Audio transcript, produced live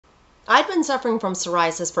I'd been suffering from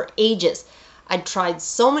psoriasis for ages. I'd tried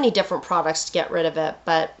so many different products to get rid of it,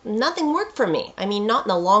 but nothing worked for me. I mean, not in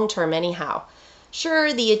the long term anyhow.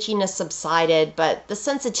 Sure, the itchiness subsided, but the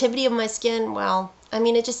sensitivity of my skin, well, I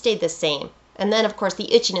mean, it just stayed the same. And then, of course, the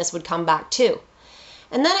itchiness would come back too.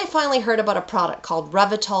 And then I finally heard about a product called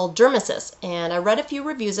Revitol Dermasis, and I read a few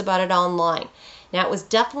reviews about it online. Now, it was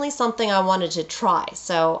definitely something I wanted to try,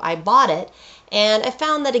 so I bought it, and I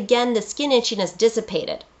found that again the skin itchiness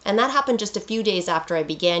dissipated, and that happened just a few days after I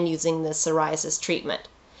began using this psoriasis treatment.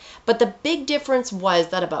 But the big difference was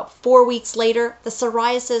that about 4 weeks later, the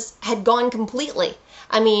psoriasis had gone completely.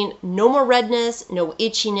 I mean, no more redness, no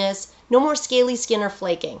itchiness, no more scaly skin or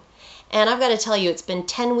flaking. And I've got to tell you, it's been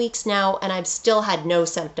 10 weeks now and I've still had no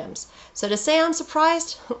symptoms. So to say I'm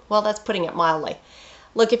surprised, well, that's putting it mildly.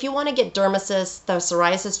 Look, if you want to get Dermasis, the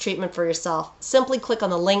psoriasis treatment for yourself, simply click on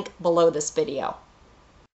the link below this video.